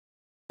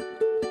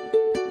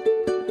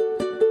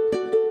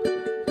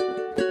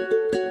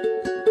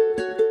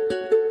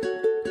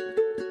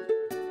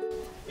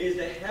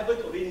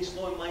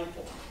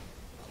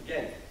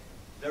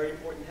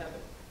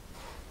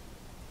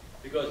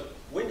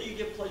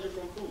pleasure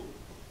from food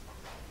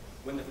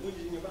when the food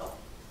is in your mouth.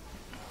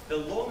 The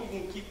longer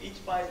you can keep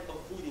each bite of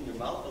food in your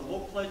mouth, the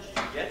more pleasure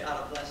you get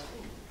out of less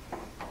food.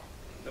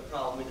 The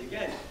problem is,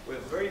 again, we're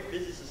a very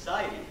busy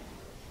society.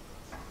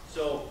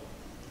 So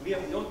we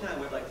have no time.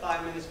 We have like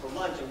 5 minutes for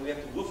lunch and we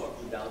have to wolf our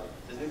food down.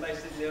 Does anybody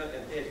sit there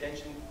and pay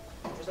attention?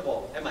 First of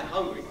all, am I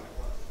hungry?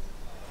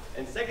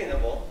 And second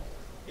of all,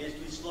 is to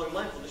be slow and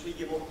mindful. This way you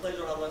get more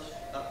pleasure out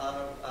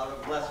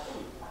of less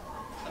food.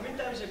 How many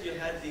times have you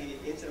had the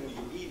incident where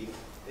you're eating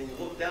and you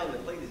look down and the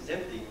plate is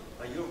empty,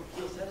 but you don't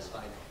feel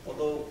satisfied,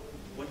 although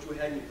what you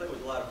had in your plate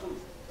was a lot of food?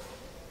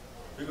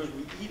 Because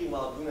we're eating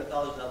while doing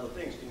 1,000 other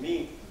things. To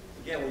me,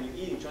 again, when you're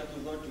eating, try to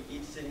learn to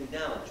eat sitting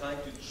down, trying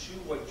to chew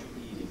what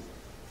you're eating,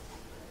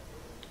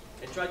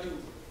 and try to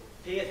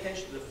pay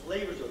attention to the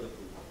flavors of the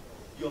food.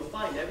 You'll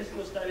find every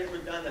single study ever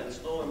done on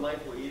slow and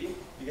mindful eating,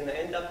 you're going to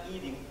end up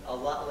eating a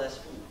lot less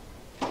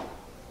food.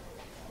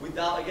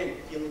 Without, again,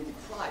 feeling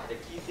deprived. The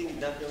key thing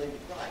is not feeling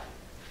deprived.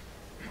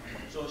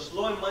 So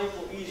slow and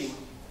mindful eating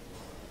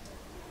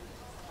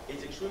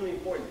is extremely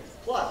important.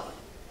 Plus,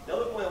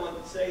 another point I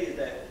want to say is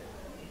that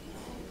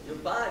your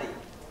body,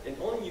 and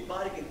only your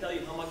body can tell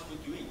you how much food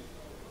you eat.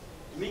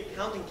 To me,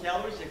 counting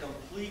calories is a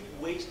complete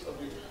waste of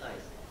your time.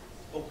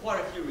 For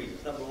quite a few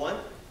reasons. Number one,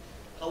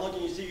 how long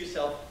can you see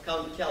yourself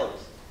counting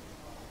calories?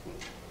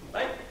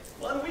 Right?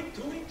 1 week,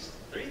 2 weeks,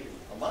 3,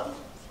 a month?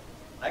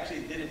 I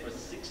actually did it for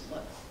 6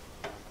 months.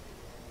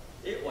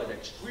 It was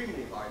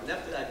extremely hard. And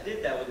after I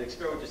did that with an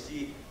experiment to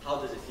see how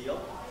does it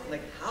feel, I'm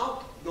like,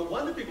 how? No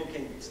wonder people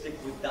can stick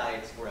with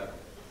diets forever.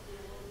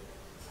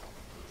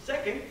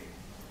 Second,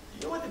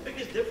 you know what the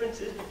biggest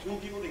difference is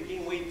between people that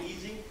gain weight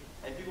easy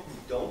and people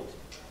who don't?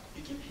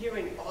 You keep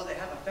hearing, oh, they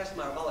have a fast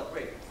metabolic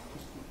rate.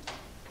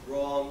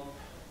 Wrong.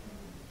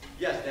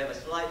 Yes, they have a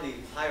slightly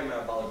higher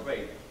metabolic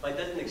rate, but it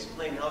doesn't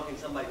explain how can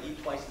somebody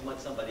eat twice as much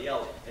as somebody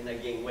else and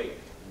not gain weight.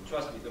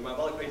 Trust me, the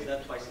metabolic rate is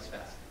not twice as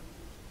fast.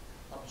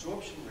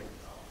 Absorption rate.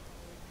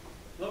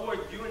 In other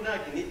words, you and I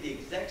can eat the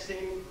exact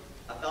same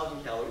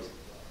 1,000 calories.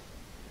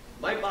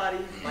 My body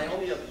might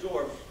only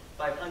absorb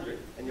 500,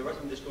 and the rest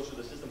of them just goes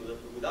through the system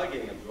without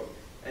getting absorbed.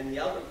 And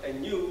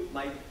you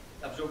might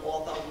absorb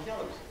all 1,000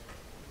 calories.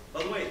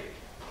 By the way,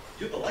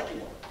 you're the lucky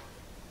one,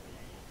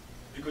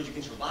 because you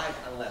can survive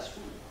on less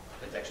food.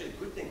 That's actually a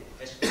good thing.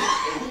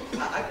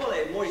 I call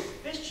it a more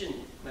efficient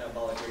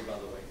metabolic rate, by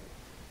the way.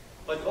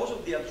 But also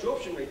the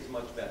absorption rate is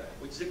much better,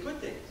 which is a good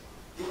thing.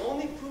 The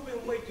only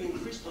proven way to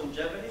increase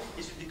longevity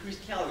is to decrease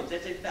calories.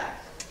 That's a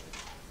fact.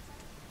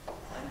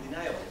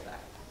 Undeniable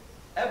fact.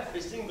 Every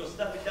single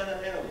study done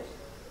on animals.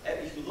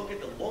 If you look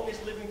at the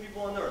longest living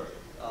people on Earth,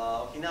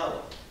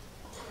 Okinawa,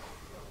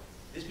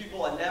 these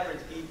people on average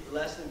eat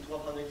less than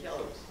 1,200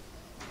 calories.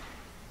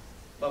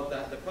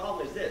 But the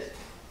problem is this.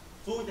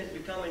 Food has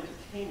become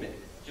entertainment.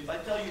 So if I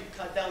tell you to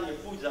cut down your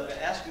foods, I'm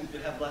asking you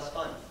to have less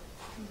fun.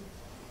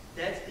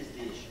 That is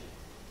the issue.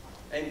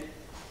 And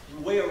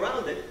the way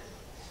around it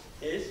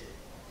is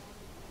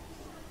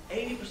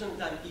 80% of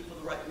the time eat for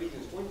the right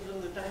reasons. 20%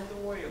 of the time,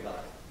 don't worry about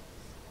it.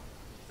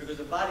 Because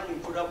the body can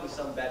put up with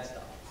some bad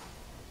stuff.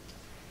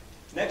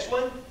 Next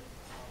one,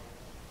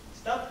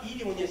 stop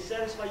eating when you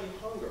satisfy your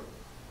hunger.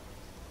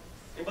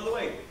 And by the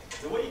way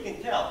you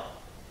can tell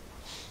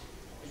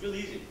is really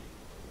easy.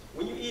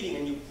 When you're eating,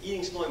 and you're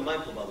eating slow and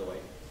mindful, by the way,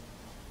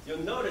 you'll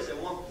notice at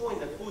one point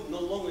that food no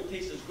longer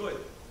tastes as good.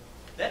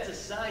 That's a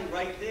sign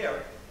right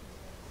there.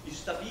 You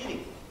stop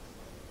eating.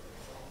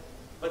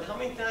 But how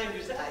many times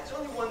you say, it's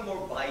only one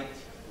more bite,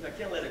 I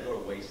can't let it go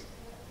to waste.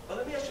 But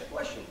let me ask you a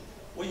question.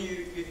 When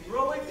you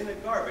throw it in the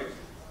garbage,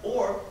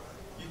 or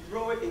you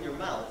throw it in your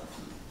mouth,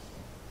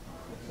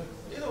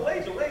 either way,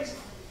 it's a waste.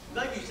 It's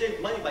not like you save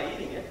money by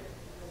eating it.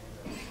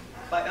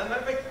 But am I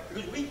right?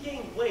 Because we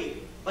gain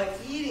weight by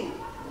eating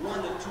 1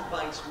 or 2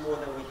 bites more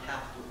than we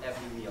have to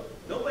every meal.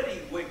 Nobody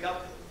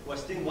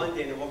was thin one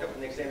day and then woke up the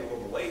next day and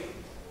overweight.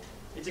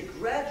 It's a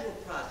gradual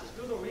process.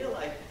 People don't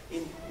realize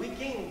we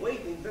gain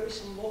weight in very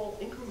small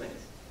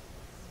increments.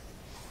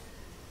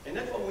 And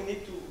that's what we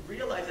need to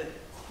realize, that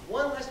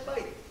one less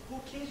bite, who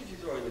cares if you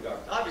throw it in the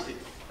garbage? Obviously,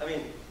 I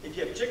mean, if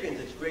you have chickens,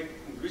 it's great.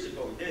 In Greece is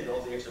what we did.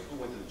 All the extra food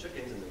went to the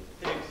chickens and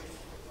the pigs.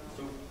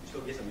 So you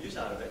still get some use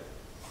out of it.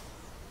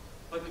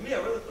 But to me,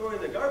 I'd rather throw it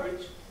in the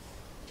garbage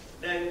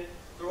than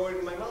throw it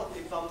in my mouth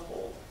if I'm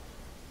full,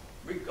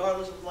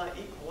 regardless of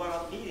what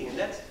I'm eating. And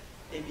that's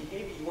a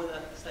behavior you want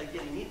to start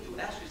getting into.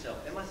 Ask yourself,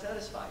 am I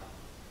satisfied?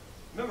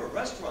 Remember,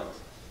 restaurants.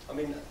 I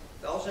mean,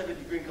 I also have a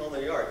degree in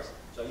culinary arts,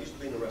 so I used to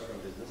be in the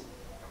restaurant business.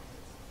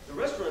 The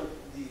restaurant,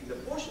 the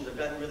portions have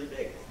gotten really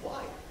big.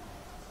 Why?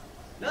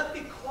 Not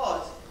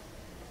because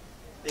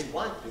they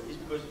want to, it's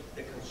because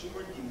the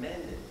consumer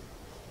demanded.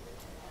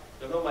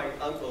 So I know my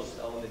uncles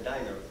owned a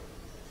diner,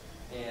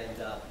 and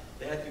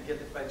they had to get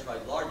the French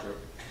fries larger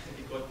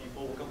because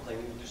people were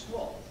complaining it was too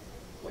small.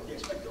 What do you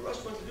expect the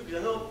restaurant to do?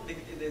 Because I know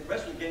the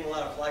restaurant getting a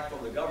lot of flack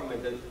from the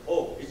government that,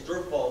 oh, it's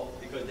their fault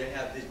because they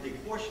have these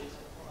big portions.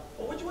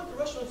 Well, what do you want the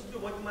restaurants to do?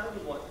 What do my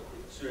uncles want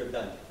to have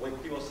done when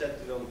people said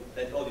to them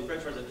that, oh, the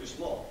French fries are too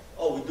small?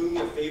 Oh, we're doing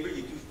you a favor,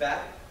 you're too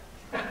fat.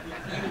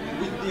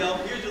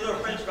 Here's your little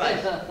French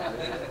fries.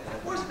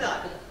 Of course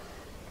not.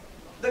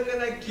 They're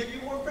gonna give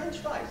you more French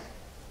fries.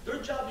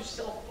 Their job is to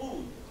sell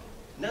food,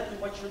 not to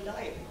watch your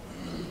diet.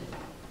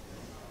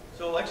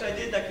 So actually I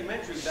did a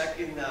documentary back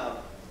in,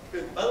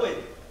 by the way,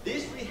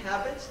 these 3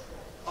 habits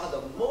are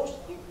the most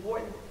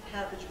important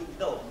habits you can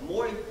develop,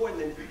 more important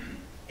than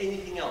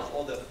anything else,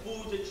 all the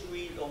foods that you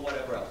eat or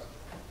whatever else.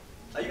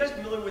 Are you guys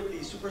familiar with the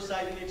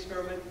supersizing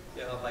experiment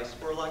by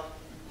Spurlock?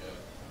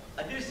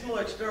 I did a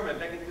similar experiment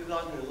back in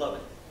 2011.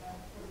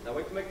 I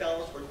went to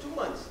McDonald's for 2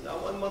 months,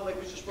 not 1 month like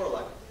Mr.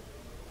 Spurlock.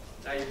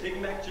 I ate Big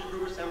Mac,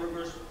 cheeseburgers,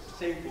 hamburgers,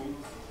 same food.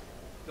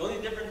 The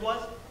only difference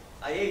was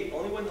I ate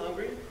only when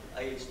hungry,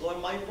 I ate slow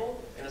and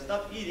mindful, and I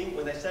stopped eating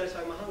when I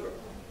satisfied my hunger.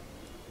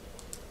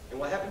 And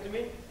what happened to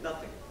me?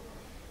 Nothing.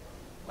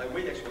 My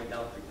weight actually went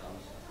down 3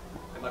 pounds,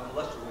 and my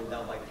cholesterol went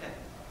down by 10.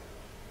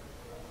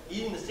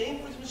 Eating the same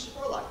food as Mr.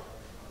 Spurlock.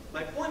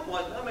 My point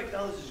was, not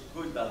McDonald's is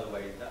good, by the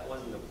way. That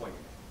wasn't the point.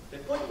 The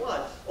point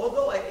was,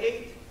 although I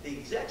ate the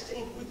exact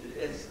same food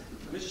as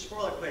Mr.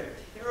 Spurlock, who had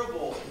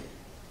terrible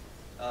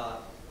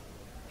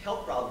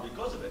health problems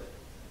because of it,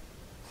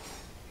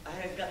 I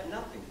had got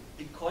nothing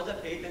because I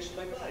paid attention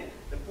to my body.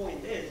 The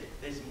point is,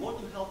 there's more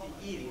to healthy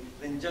eating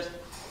than just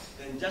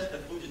the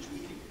food that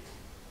you're eating.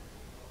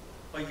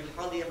 But you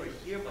hardly ever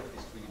hear about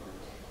these 3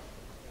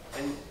 rules.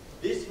 And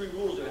these 3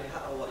 rules will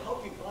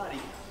help your body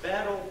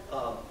battle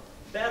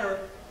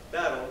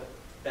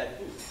bad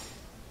food.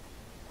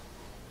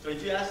 So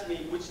if you ask me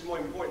which is more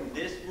important,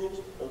 these rules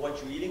or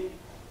what you're eating,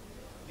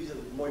 these are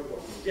the more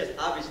important rules. Yes,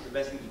 obviously the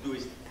best thing to do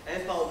is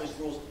follow these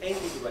rules and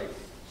do the right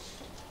thing.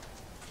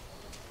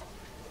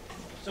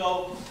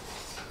 So,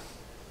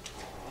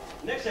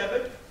 next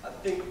habit, I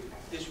think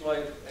this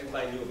one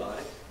everybody knew about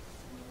it.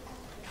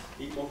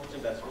 Eat more fruits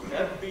and vegetables.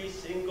 Every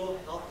single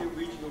healthy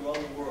region around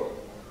the world,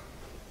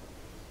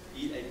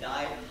 eat a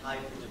diet high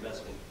in fruits and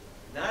vegetables.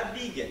 Not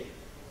vegan.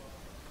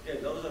 Okay,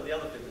 those are the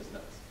other fitness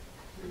nuts.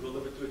 We go a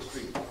little bit too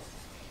extreme.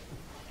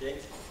 Okay?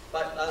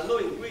 But I know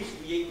in Greece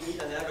we ate meat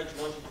on average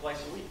 1 to 2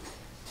 a week.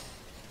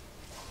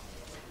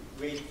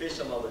 We ate fish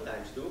some other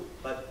times too,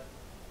 but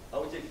I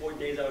would say 4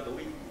 days out of the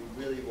week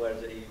really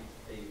was a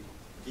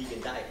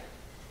vegan diet.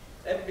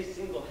 Every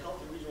single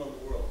healthy region around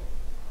the world,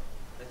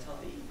 that's how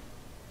they eat.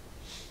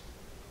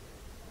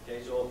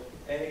 Okay, so,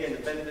 and again, the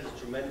benefits are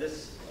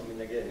tremendous. I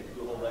mean, again, if you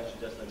do a whole lecture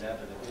just on that,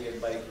 but I think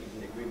everybody is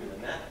in agreement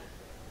on that.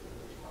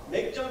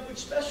 Make junk food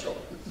special.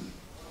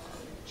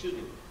 Excuse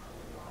me.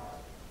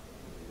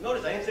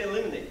 Notice I didn't say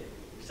eliminate.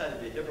 Besides,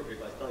 to be a hypocrite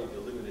if I was telling you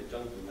to eliminate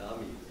junk food, now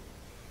I'm eating.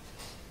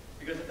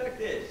 Because the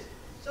fact is,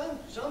 some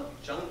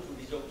junk food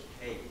is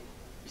okay.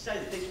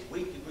 Besides, it takes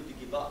way too good to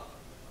give up.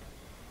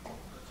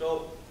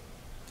 So,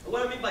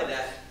 what I mean by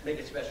that, make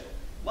it special.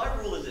 My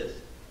rule is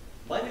this.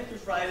 Monday through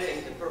Friday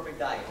is the perfect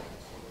diet.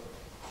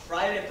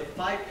 Friday after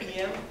 5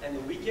 p.m. and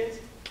the weekends,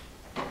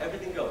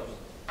 everything goes.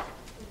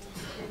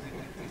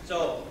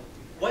 So,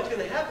 what's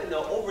going to happen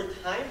though, over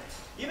time,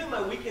 even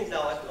my weekends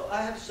now,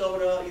 I have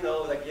soda, you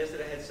know, like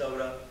yesterday I had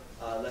soda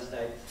last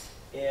night,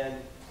 and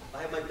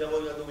I have my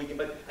devil dog on the weekend,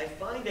 but I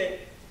find that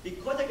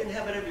because I can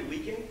have it every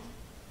weekend,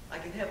 I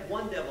can have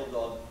one devil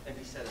dog and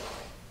be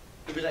satisfied.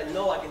 Because I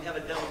know I can have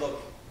a devil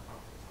dog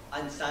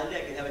on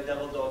Sunday, I can have a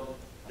devil dog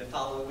the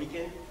following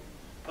weekend.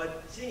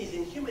 But see, it's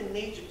in human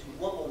nature to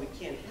want what we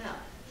can't have.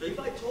 So if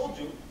I told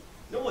you,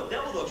 no more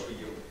devil dogs for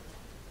you,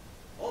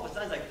 all of a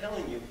sudden it's like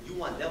telling you, you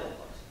want devil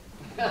dogs.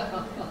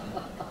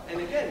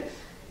 And again,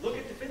 look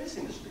at the fitness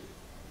industry.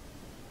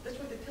 That's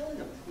what they're telling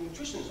them.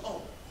 Nutritionists,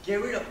 oh, get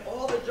rid of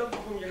all the junk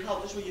food from your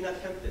house, this way you're not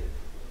tempted.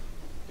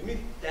 To me,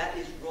 that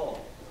is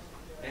wrong.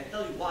 And I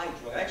tell you why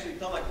it's wrong. I actually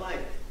tell my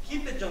clients,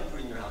 keep the junk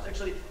food in your house.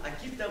 Actually, I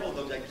keep devil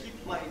dogs, I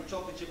keep my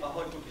chocolate chip, my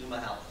honey cookies in my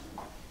house.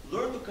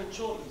 Learn to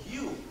control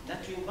you,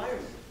 not your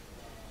environment.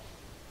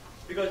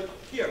 Because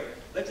here,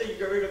 let's say you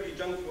get rid of your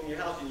junk food from your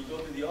house and you go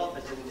to the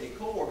office and a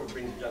coworker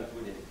brings junk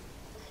food in.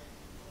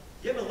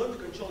 You haven't learned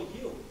to control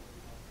you.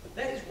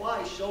 That is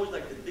why shows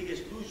like The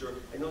Biggest Loser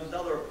and those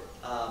other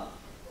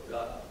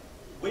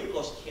weight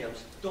loss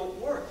camps don't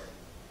work.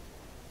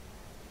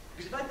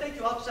 Because if I take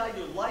you outside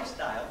your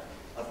lifestyle,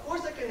 of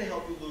course I can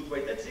help you lose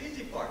weight. That's the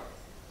easy part.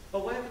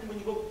 But what happens when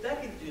you go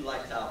back into your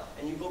lifestyle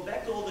and you go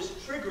back to all these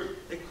triggers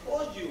that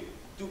caused you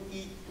to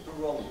eat the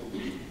wrong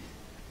food?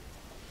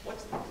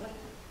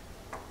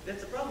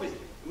 That's the problem is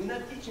we're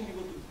not teaching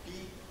people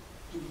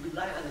to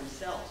rely on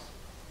themselves.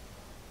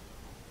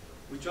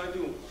 We try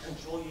to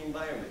control your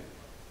environment.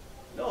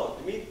 No,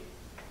 to me,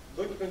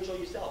 learn to control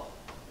yourself.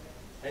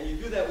 And you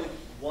do that with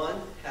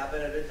one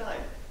habit at a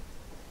time.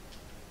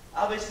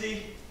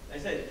 Obviously, I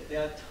said,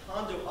 there are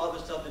tons of other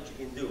stuff that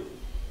you can do.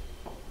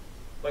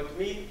 But to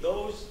me,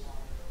 those,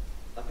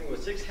 I think it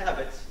was 6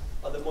 habits,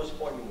 are the most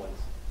important ones,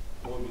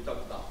 the ones we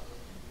talked about.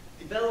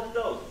 Develop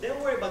those. Don't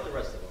worry about the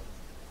rest of them.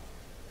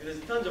 There's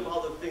tons of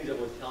other things that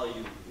will tell you,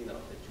 that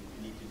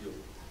you need to do.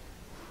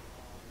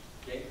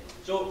 Okay?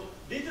 So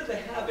these are the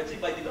habits. See,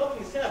 by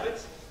developing these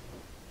habits,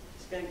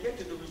 it's going to get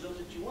you the results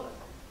that you want.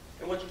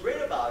 And what's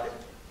great about it,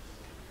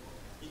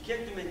 you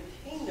get to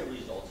maintain the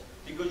results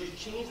because you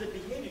change the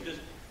behavior. Because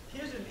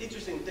here's an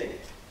interesting thing.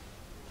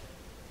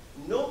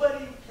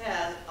 Nobody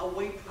has a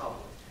weight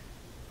problem.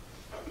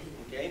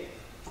 Okay?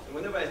 And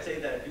whenever I say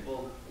that,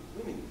 people,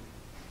 what do you mean?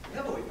 You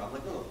have a weight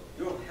problem. I'm like, no,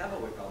 you don't have a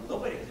weight problem.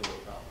 Nobody has a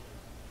weight problem.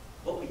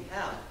 What we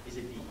have is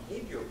a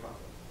behavioral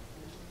problem.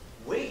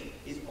 Weight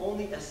is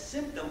only a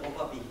symptom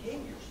of our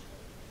behaviors.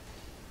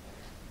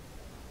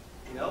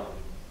 You know?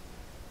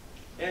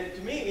 And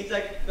to me, it's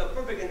like the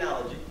perfect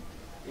analogy.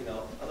 You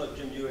know, I know,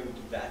 Jim, you're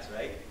into bats,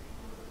 right?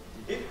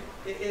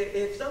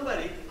 If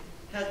somebody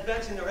has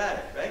bats in their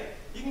attic, right?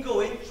 You can go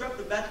in, trap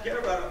the bats, get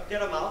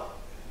them out,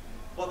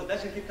 while the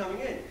bats can keep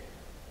coming in.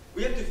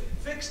 We have to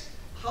fix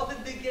how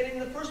did they get in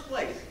the first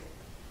place.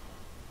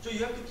 So you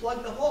have to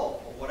plug the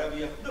hole, or whatever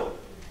you have to do.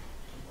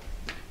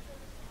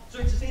 So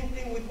it's the same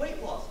thing with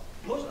weight loss.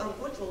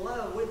 Unfortunately, a lot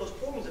of weight loss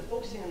programs are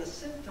focusing on the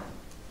symptom.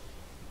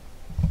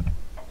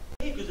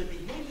 Because the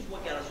behaviors is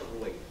what got us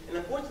overweight. And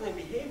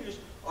unfortunately, behaviors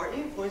are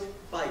influenced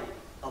by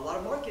a lot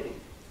of marketing.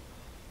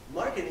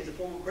 Marketing is a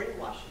form of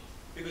brainwashing.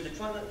 Because they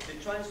try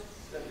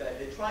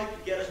to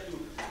get us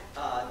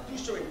to do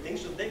certain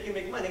things so they can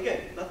make money.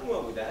 Again, nothing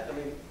wrong with that. I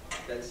mean,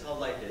 that's how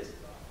life is.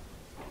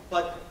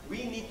 But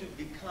we need to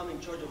become in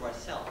charge of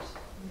ourselves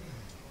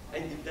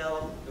and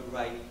develop the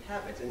right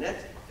habits. And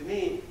that's, to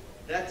me,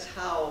 that's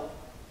how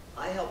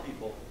I help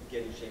people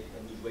get in shape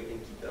and lose weight and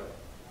keep it up.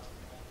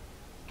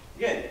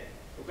 Again,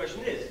 the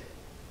question is,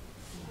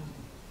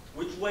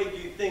 which way do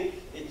you think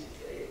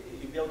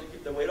you'll be able to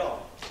keep the weight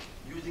off?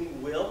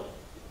 Using will,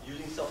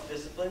 using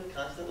self-discipline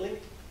constantly,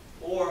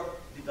 or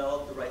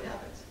develop the right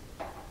habits?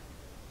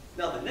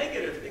 Now, the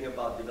negative thing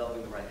about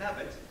developing the right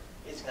habits,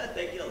 it's going to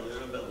take you a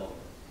little bit longer.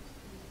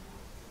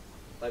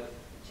 But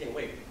you can't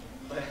wait.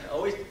 But I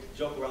always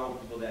joke around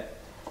with people that,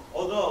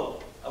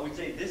 although I would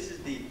say this is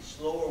the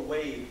slower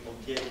way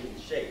of getting in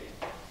shape,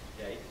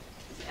 okay?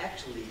 It's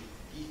actually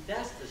the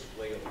fastest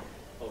way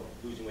of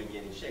losing weight,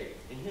 getting in shape.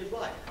 And here's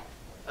why.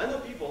 I know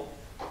people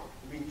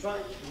who've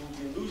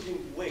been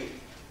losing weight,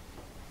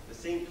 the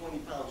same 20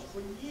 pounds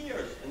for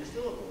years, and they're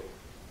still overweight.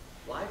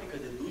 Why?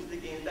 Because they lose the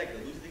gain it back,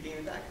 they lose the gain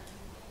it back.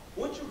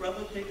 Won't you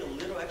rather take a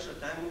little extra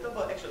time, we talk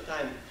about extra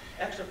time,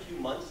 extra few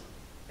months,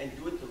 and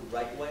do it the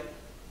right way?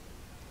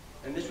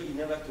 And this way you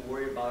never have to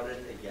worry about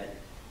it again.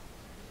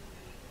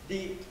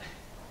 The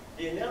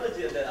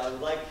analogy that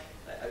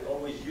I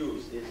always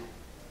use is,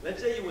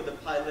 let's say you were the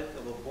pilot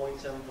of a Boeing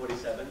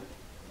 747,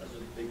 that's a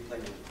big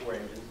plane with 4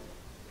 engines,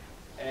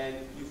 and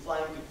you fly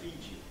into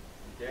Fiji,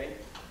 okay?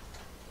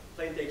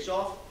 Plane takes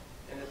off,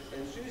 and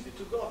as soon as you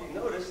took off, you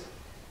notice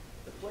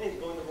the plane's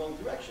going the wrong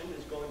direction.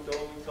 It's going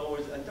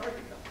towards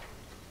Antarctica.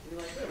 And you're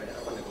like, wait a minute, I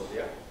don't want to go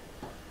there.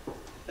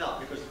 Now,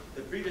 because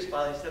the previous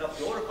pilot set up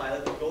the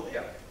autopilot to go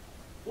there.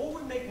 What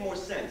would make more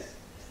sense?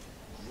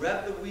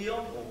 Grab the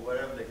wheel, or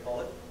whatever they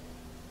call it,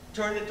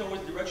 turn it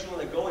towards the direction you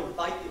want to go and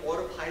fight the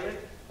autopilot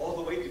all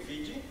the way to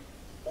Fiji?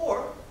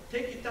 Or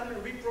take your time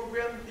and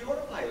reprogram the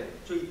autopilot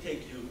so he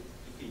takes you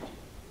to Fiji?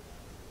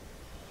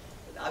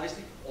 And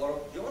obviously, the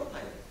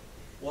autopilot.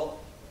 Well,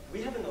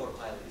 we have an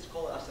autopilot. It's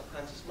called our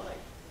subconscious mind.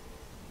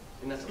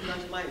 And that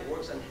subconscious mind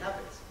works on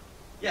habits.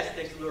 Yes, it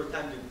takes a little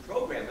time to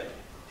program it.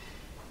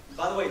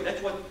 By the way,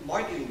 that's what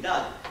marketing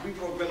does. We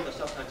program our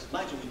subconscious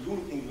mind, so we're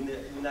doing things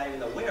we're not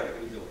even aware of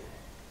what we're doing.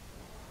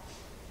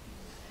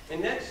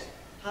 And that's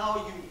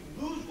how you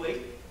lose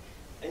weight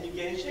and you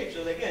get in shape.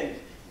 So again,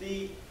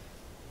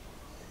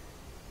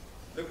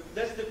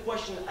 that's the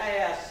question I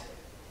ask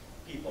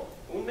people.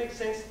 Will it make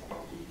sense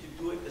to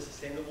do it the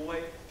sustainable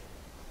way?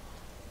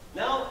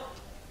 Now,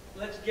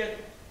 let's give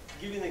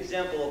you an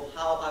example of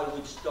how I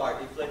would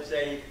start. If, let's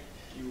say,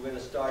 you were going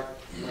to start,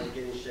 you want to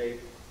get in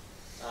shape,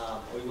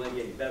 or you want to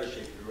get in better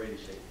shape if you're already in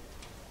shape.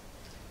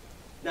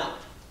 Now,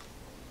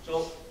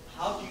 so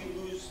how do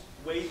you lose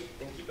weight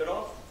and keep it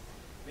off?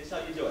 This is how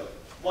you do it.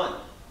 1,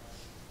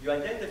 you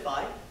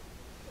identify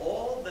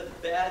all the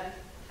bad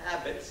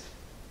habits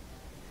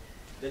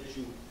that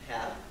you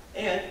have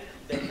and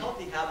the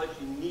healthy habits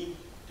you need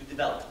to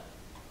develop.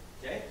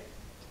 Okay?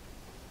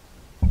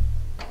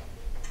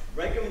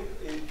 Rank them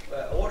in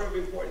order of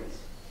importance.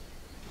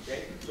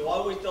 Okay? So I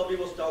always tell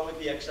people start with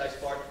the exercise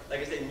part. Like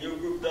I said, in your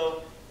group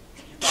though,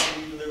 you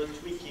probably need a little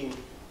tweaking,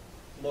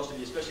 most of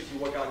you, especially if you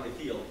work out in the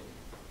field.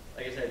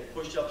 Like I said,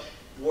 push-ups,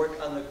 work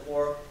on the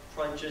core,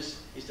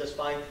 crunches is just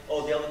fine.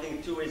 Oh, the other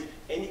thing too is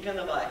any kind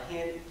of a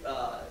hand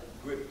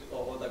grip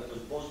or like those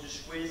bolster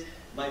squeeze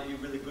might be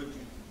really good to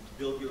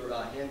build your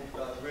hand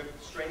grip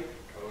strength.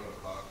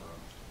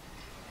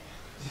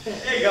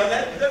 There you go,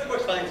 that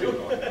works fine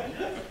too.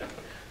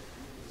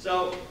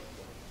 So,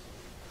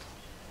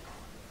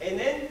 and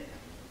then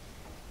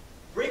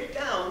break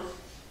down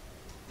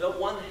the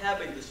one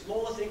habit, the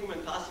smallest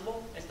increment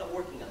possible, and start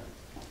working on it.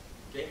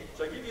 Okay?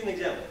 So I'll give you an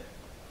example.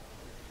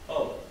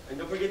 Oh, and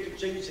don't forget to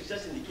change your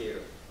success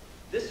indicator.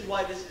 This is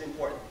why this is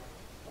important.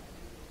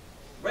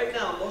 Right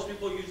now, most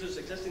people use the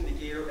success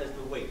indicator as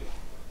the weight.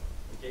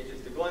 Okay, so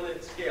it's to go on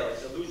the scale.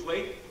 It's to lose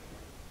weight.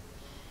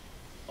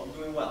 I'm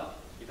doing well.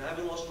 If I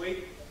haven't lost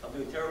weight, I'm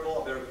doing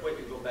terrible. I better quit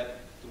and go back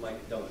to my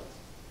donuts.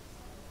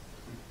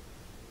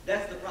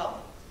 That's the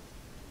problem.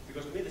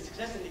 Because to me, the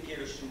success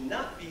indicator should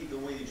not be the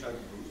way you're trying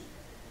to lose,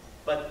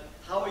 but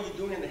how are you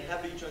doing and the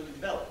habit you're trying to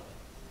develop.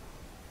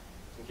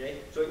 Okay?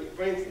 So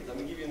for instance, let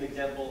me give you an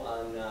example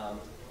on,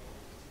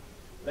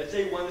 let's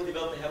say you want to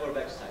develop a habit of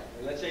exercise.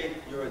 And let's say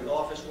you're in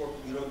office work,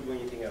 you don't do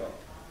anything at all.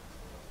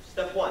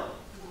 Step one,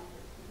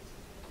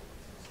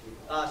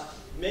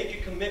 make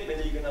a commitment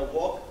that you're going to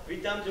walk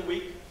 3 times a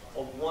week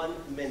of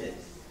 1 minute.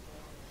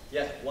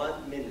 Yes,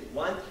 1 minute.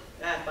 Fine,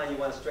 you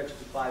want to stretch to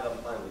 5, I'm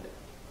fine with it.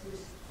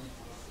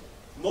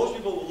 Most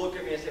people will look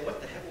at me and say, what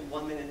the heck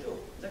will 1 minute do?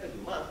 It's not going to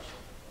do much.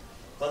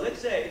 But let's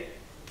say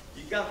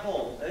you got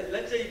home.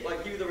 Let's say I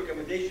give you the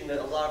recommendation that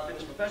a lot of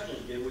fitness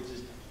professionals give, which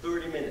is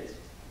 30 minutes.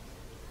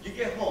 You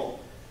get home.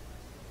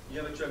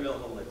 You have a treadmill at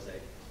home, let's say.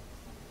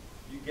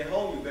 You get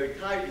home, you're very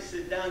tired, you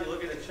sit down, you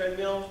look at the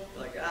treadmill,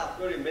 you're like,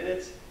 30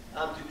 minutes,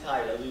 I'm too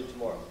tired, I'll do it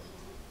tomorrow.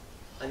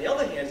 On the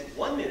other hand,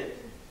 1 minute,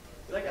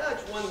 you're like,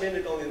 it's 1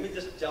 minute only, let me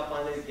just jump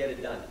on it and get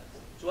it done.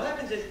 So what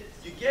happens is,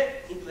 you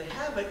get into the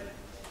habit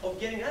of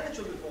getting on the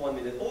treadmill for 1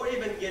 minute, or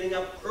even getting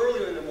up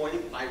earlier in the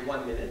morning by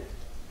 1 minute,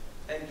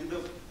 and do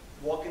the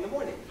walk in the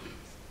morning.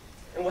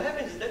 And what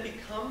happens is that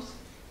becomes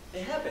a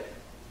habit,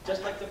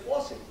 just like the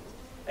flossing.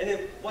 And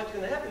then what's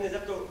going to happen is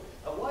after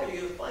a while,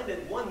 you'll find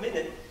that 1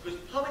 minute, because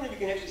how many of you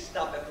can actually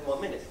stop after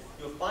 1 minute?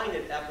 You'll find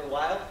that after a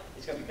while,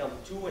 it's going to become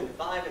 2 and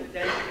 5 and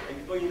 10, and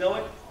before you know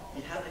it,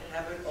 you have the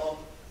habit of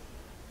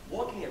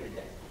walking every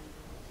day.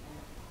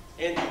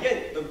 And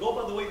again, the goal,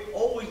 by the way,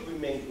 always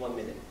remains 1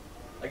 minute.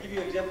 I'll give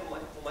you an example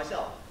for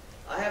myself.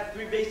 I have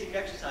 3 basic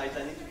exercises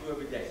I need to do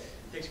every day.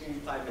 It takes me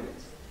 5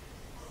 minutes.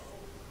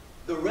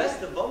 The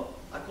rest of them,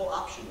 I call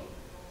optional.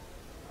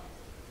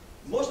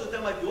 Most of the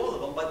time I do all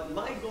of them, but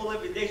my goal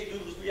every day is to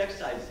do those 3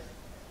 exercises.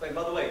 By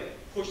the way,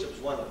 push-ups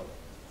is one of them.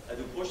 I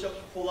do push-ups,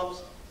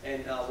 pull-ups,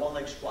 and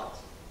one-leg squats.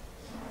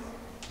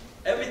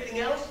 Everything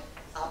else,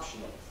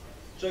 optional.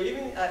 So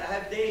even I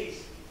have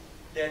days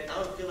that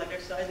I don't feel like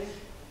exercising,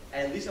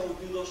 and at least I will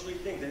do those 3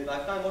 things. And if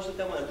I find most of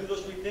the time when I do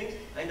those 3 things,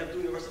 I end up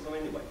doing the rest of them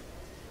anyway.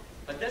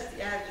 But that's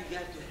the attitude you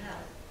have to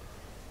have.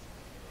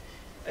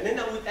 And then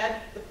I would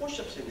add the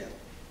push-ups in there.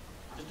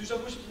 Just do some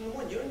push-ups in the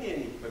morning. You don't need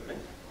any equipment.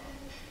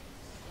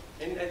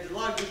 And there's a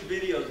lot of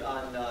good videos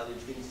on that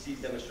you can see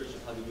demonstrations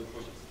of how to do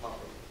push-ups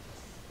properly.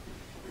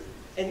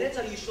 And that's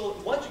how you show,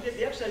 once you get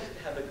the exercise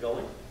habit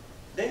going,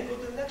 then go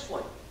to the next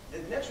one. The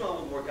next one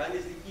I would work on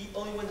is to eat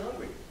only when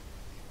hungry.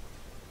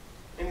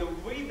 And the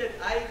way that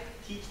I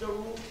teach the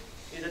rule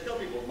is I tell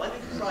people, Monday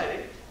to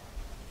Friday,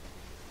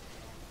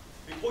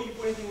 before you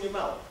put anything in your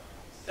mouth,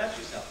 ask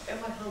yourself, am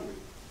I hungry?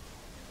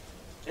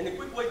 And the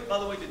quick way, by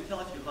the way, to tell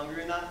if you're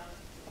hungry or not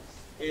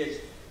is,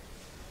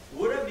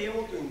 would I be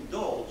able to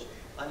indulge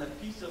on a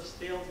piece of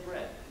stale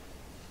bread?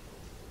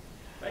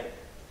 Right?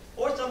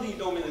 Or something you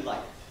don't really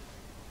like.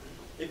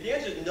 If the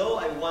answer is no,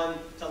 I want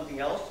something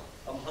else,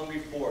 I'm hungry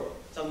for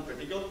something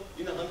particular,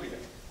 you're not hungry then.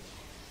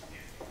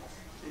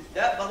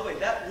 That, by the way,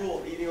 that rule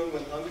of eating only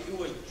when hungry, it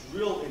was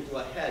drilled into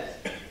our heads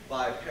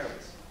by our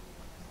parents.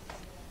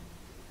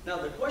 Now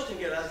the question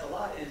get asked a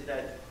lot is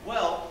that,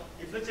 well,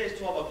 if let's say it's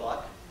 12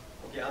 o'clock,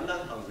 okay, I'm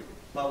not hungry.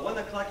 But 1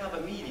 o'clock I have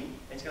a meeting,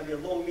 and it's going to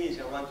be a long meeting, it's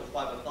going to run until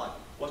 5 o'clock.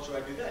 What should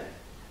I do then?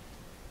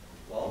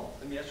 Well,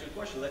 let me ask you a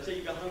question. Let's say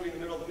you got hungry in the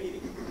middle of the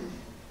meeting.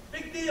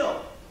 Big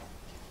deal.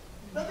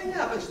 Nothing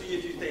happens to you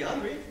if you stay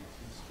hungry.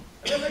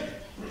 And then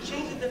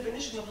change the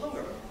definition of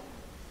hunger.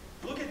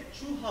 Look at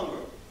true hunger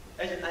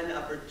as an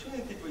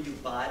opportunity for your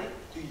body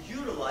to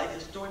utilize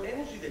the stored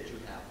energy that you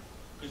have.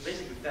 Because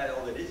basically fat,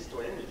 all it is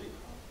stored energy.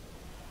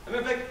 And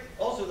in fact,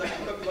 also, like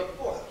we talked about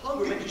before,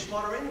 hunger makes you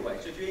smarter anyway.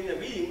 So if you're in a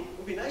meeting, it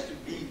would be nice to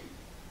be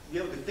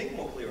able to think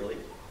more clearly.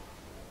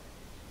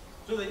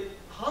 So the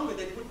hunger,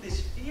 they put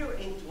this fear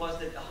into us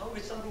that hunger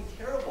is something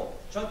terrible,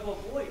 trying to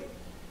avoid.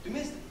 To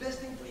me, it's the best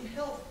thing for your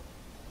health.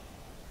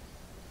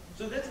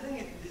 So that's the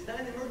thing, it's not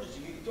an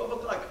emergency. You 12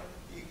 o'clock,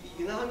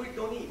 you're not hungry,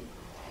 don't eat.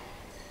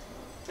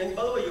 And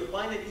by the way, you'll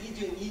find it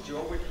easier and easier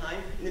over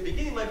time. In the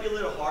beginning, it might be a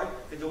little hard,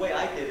 because the way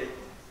I did it,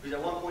 because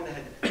at one point I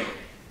had,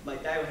 my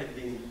diet had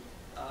been,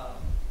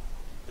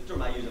 the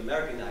term I use,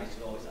 Americanized,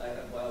 so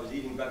I was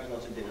eating breakfast,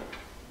 lunch, and dinner.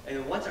 And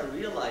then once I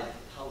realized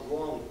how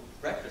wrong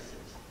breakfast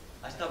is,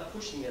 I stopped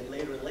pushing it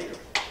later and later.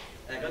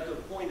 And I got to a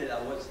point that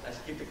I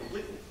skipped it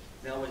completely.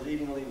 Now I was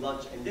eating only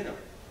lunch and dinner.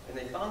 And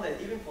I found that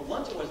even for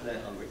lunch I wasn't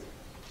that hungry.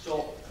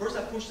 So first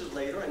I pushed it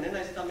later, and then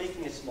I started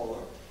making it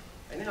smaller.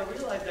 And then I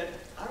realized that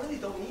I really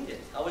don't need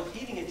it. I was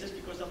eating it just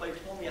because somebody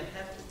told me I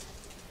had to.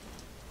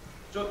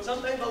 So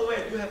sometimes, by the way,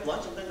 I do have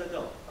lunch, sometimes I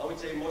don't. I would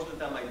say most of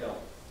the time I don't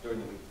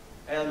during the week.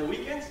 And on the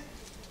weekends,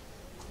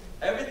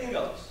 everything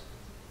goes.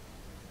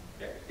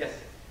 Okay, yes?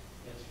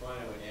 It's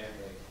funny when you have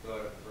to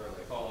go for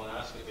the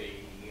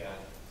colonoscopy, you got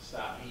to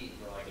stop eating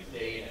for like a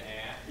day and a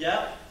half.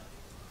 Yeah.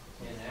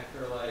 And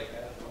after like,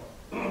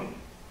 I don't know,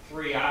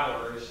 3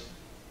 hours,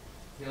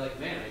 you're like,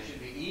 man, I should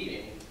be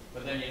eating,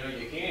 but then you know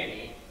you can't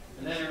eat.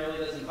 And then it really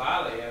doesn't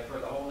bother you for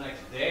the whole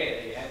next day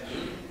that you haven't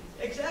eaten.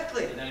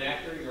 Exactly. And then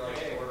after, you're like,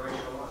 hey, we're ready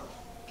for lunch.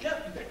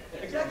 Yep,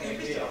 exactly.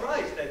 You'd be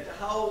surprised at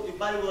how your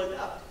body will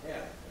adapt.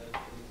 Yeah. I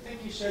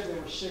think you said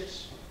there were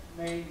 6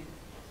 main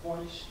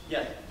points?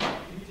 Yes.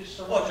 Can you just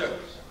Oh, summarize sure.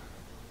 those?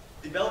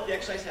 Develop the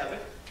exercise habit,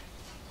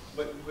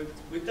 but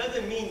it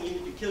doesn't mean you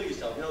need to kill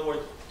yourself. In other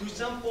words, do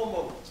some form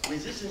of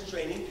resistance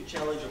training to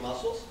challenge your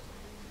muscles,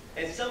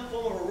 and some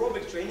form of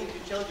aerobic training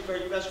to challenge your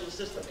cardiovascular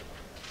system.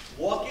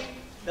 Walking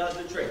does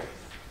the trick.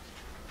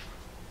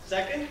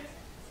 Second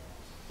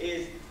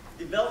is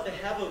develop the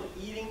habit of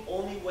eating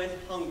only when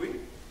hungry,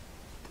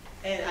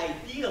 and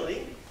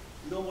ideally,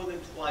 no more than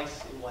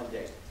twice in one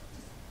day.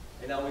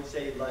 And I would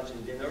say lunch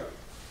and dinner.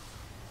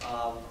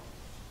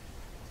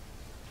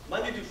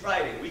 Monday to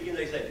Friday, weekends,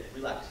 like I said,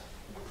 relax.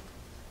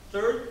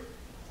 Third,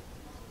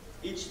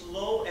 eat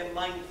slow and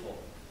mindful.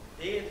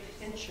 Pay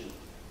attention.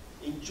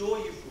 Enjoy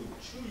your food.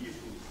 Chew your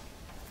food.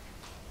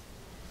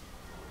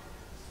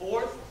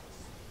 Fourth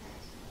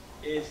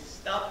is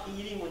stop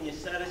eating when you're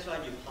satisfied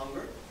with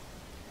hunger.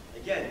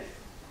 Again,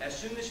 as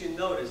soon as you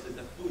notice that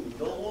the food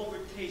no longer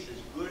tastes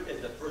as good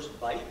as the first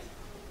bite,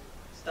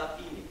 stop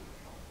eating.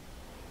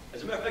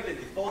 As a matter of fact, the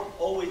default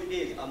always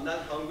is, I'm not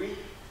hungry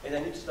and I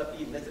need to stop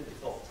eating. That's the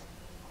default.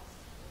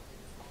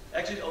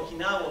 Actually,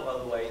 Okinawa, by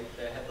the way,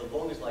 they have the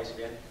longest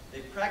lifespan.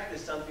 They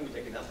practice something which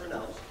I cannot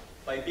pronounce,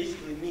 but it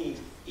basically means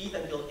eat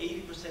until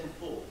 80%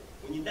 full.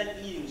 When you're done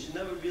eating, you should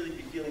never really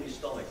be feeling your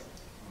stomach.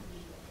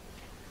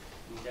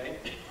 Okay?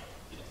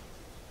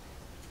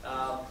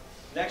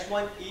 Next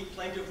one, eat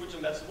plenty of fruits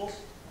and vegetables.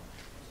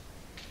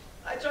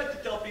 I try to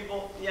tell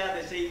people, yeah,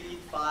 they say eat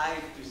 5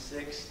 to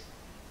 6.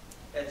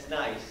 That's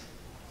nice.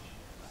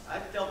 I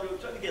tell people,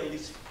 try to get at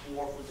least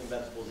 4 fruits and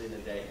vegetables in a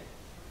day.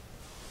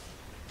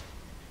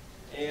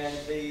 And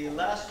the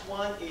last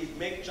one is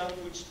make junk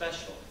food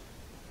special,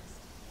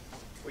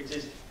 which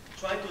is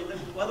trying to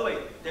eliminate, by the way,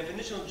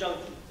 definition of junk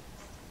food.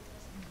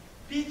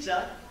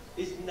 Pizza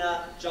is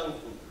not junk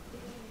food.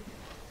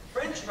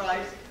 French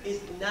fries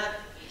is not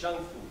junk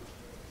food.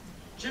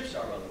 Chips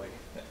are, by the way.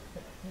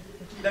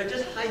 They're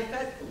just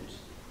high-fat foods.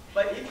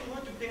 But if you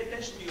want to pay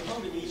attention to your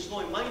hunger and eat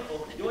slow and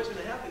mindful, you know what's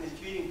going to happen is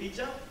if you're eating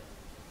pizza,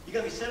 you're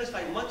going to be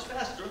satisfied much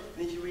faster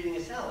than if you're eating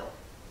a salad.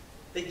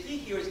 The key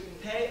here is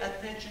pay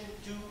attention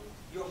to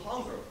your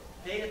hunger.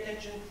 Pay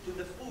attention to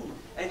the food.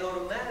 And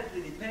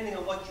automatically, depending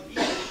on what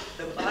you eat,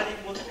 the body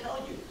will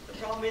tell you. The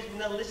problem is we're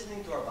not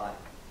listening to our body.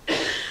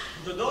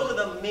 So those are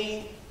the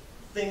main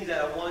things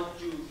that I want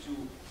you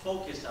to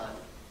focus on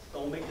that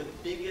will make the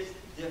biggest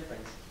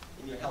difference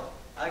in your health.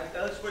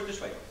 Let's put it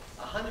this way.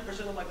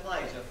 100% of my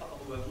clients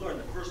who have learned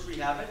the first 3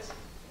 habits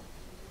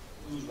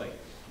lose weight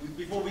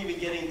before we even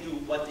get into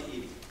what to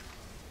eat.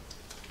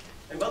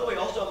 And by the way,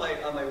 also on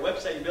my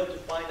website, you'll be able to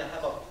find I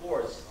have a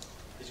course.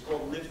 It's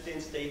called Live Thin,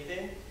 Stay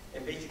Thin,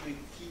 and basically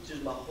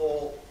teaches my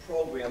whole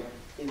program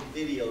in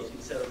videos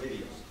instead of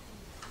videos.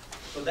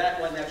 So that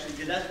one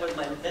actually, that's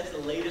the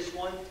latest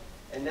one,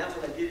 and that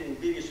one I did it in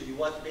video. So you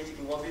watch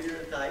basically one video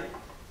at a time.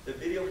 The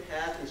video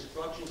has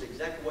instructions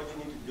exactly what you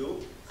need to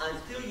do.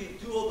 Until you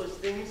do all those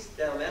things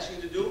that I'm asking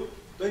you to do,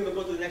 don't even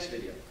go to the next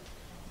video.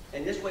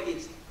 And this way,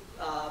 it's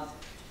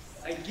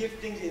I give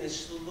things in a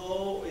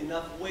slow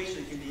enough way so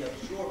it can be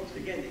absorbed.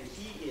 Because again, the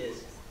key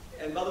is,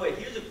 and by the way,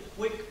 here's a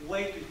quick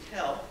way to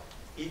tell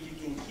if you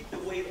can keep the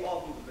weight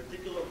off with a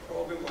particular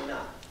program or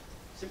not.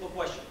 Simple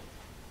question.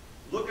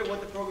 Look at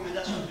what the program is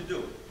asking you to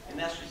do and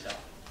ask yourself,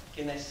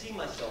 can I see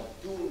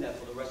myself doing that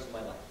for the rest of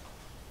my life?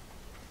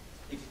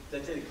 If,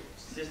 let's say,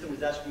 the system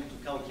is asking you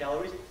to count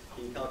calories,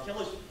 can you count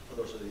calories for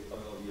the rest of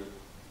your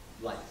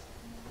life?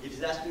 If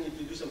it's asking you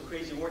to do some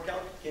crazy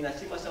workout, can I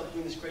see myself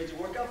doing this crazy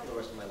workout for the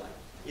rest of my life?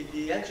 If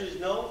the answer is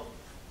no,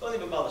 don't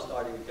even bother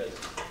starting because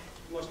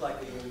most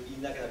likely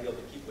you're not going to be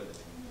able to keep with it.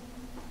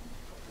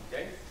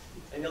 Okay?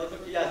 Any other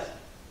questions? Yes?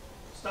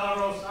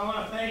 Stavros, I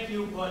want to thank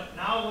you, but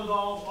now with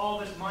all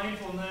this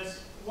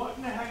mindfulness, what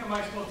in the heck am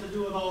I supposed to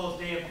do with all those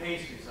damn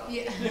pastries?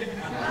 Yeah.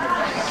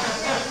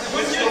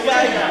 What's your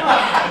guy?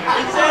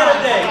 It's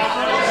Saturday.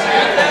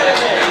 It's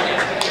Saturday.